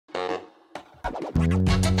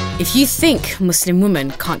If you think Muslim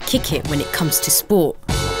women can't kick it when it comes to sport,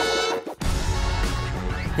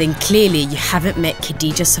 then clearly you haven't met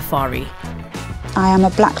Khadijah Safari. I am a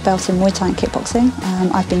black belt in Muay Thai and kickboxing.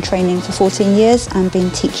 I've been training for 14 years and been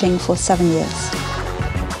teaching for 7 years.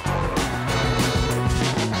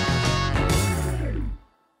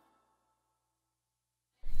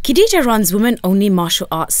 Khadijah runs women-only martial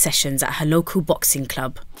arts sessions at her local boxing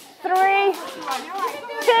club. 3, 2,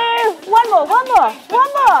 1 more.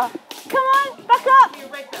 Come on, back up.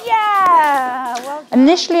 Yeah. Well,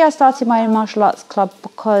 initially, I started my own martial arts club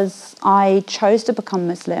because I chose to become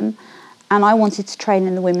Muslim and I wanted to train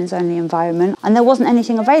in the women's only environment, and there wasn't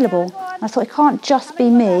anything available. And I thought, it can't just be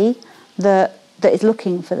me that is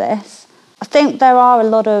looking for this. I think there are a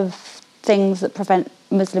lot of things that prevent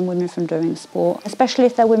Muslim women from doing sport, especially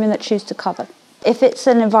if they're women that choose to cover. If it's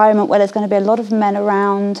an environment where there's going to be a lot of men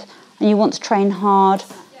around and you want to train hard,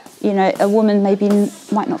 you know, a woman maybe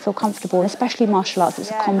might not feel comfortable, especially martial arts,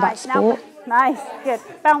 it's a combat sport. Nice, good.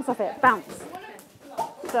 Bounce off it, bounce.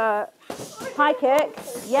 So, high kick,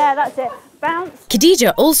 yeah, that's it, bounce.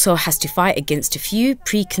 Khadijah also has to fight against a few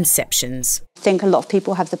preconceptions. I think a lot of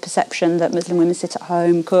people have the perception that Muslim women sit at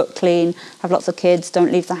home, cook, clean, have lots of kids,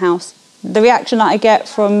 don't leave the house. The reaction that I get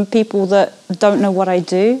from people that don't know what I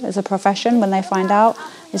do as a profession when they find out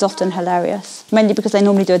is often hilarious. Mainly because they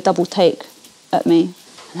normally do a double take at me.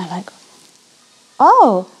 And they're like,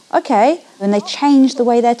 oh, okay. And they change the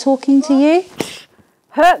way they're talking to you.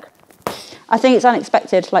 Hook. I think it's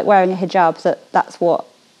unexpected, like wearing a hijab, that's what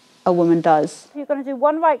a woman does. You're going to do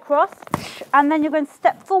one right cross, and then you're going to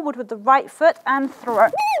step forward with the right foot and throw.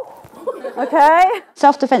 Okay?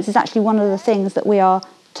 Self-defense is actually one of the things that we are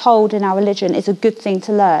told in our religion is a good thing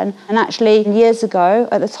to learn. And actually, years ago,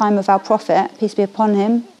 at the time of our Prophet, peace be upon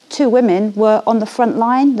him, 2 women were on the front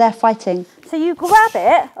line, they're fighting. So you grab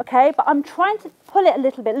it, okay, but I'm trying to pull it a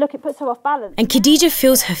little bit. Look, it puts her off balance. And Khadijah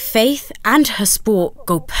feels her faith and her sport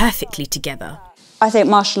go perfectly together. I think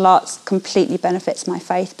martial arts completely benefits my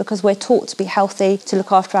faith because we're taught to be healthy, to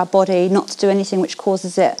look after our body, not to do anything which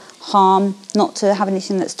causes it harm, not to have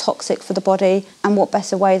anything that's toxic for the body. And what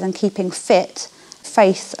better way than keeping fit?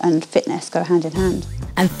 Faith and fitness go hand in hand.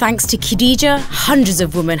 And thanks to Khadijah, hundreds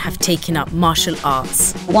of women have taken up martial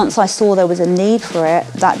arts. Once I saw there was a need for it,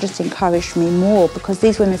 that just encouraged me more because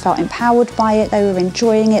these women felt empowered by it, they were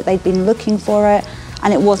enjoying it, they'd been looking for it,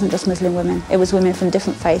 and it wasn't just Muslim women, it was women from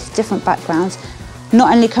different faiths, different backgrounds,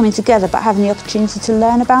 not only coming together but having the opportunity to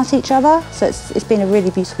learn about each other. So it's been a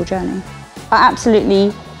really beautiful journey. I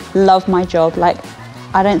absolutely love my job. Like,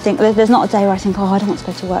 I don't think, there's not a day where I think, oh, I don't want to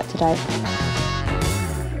go to work today.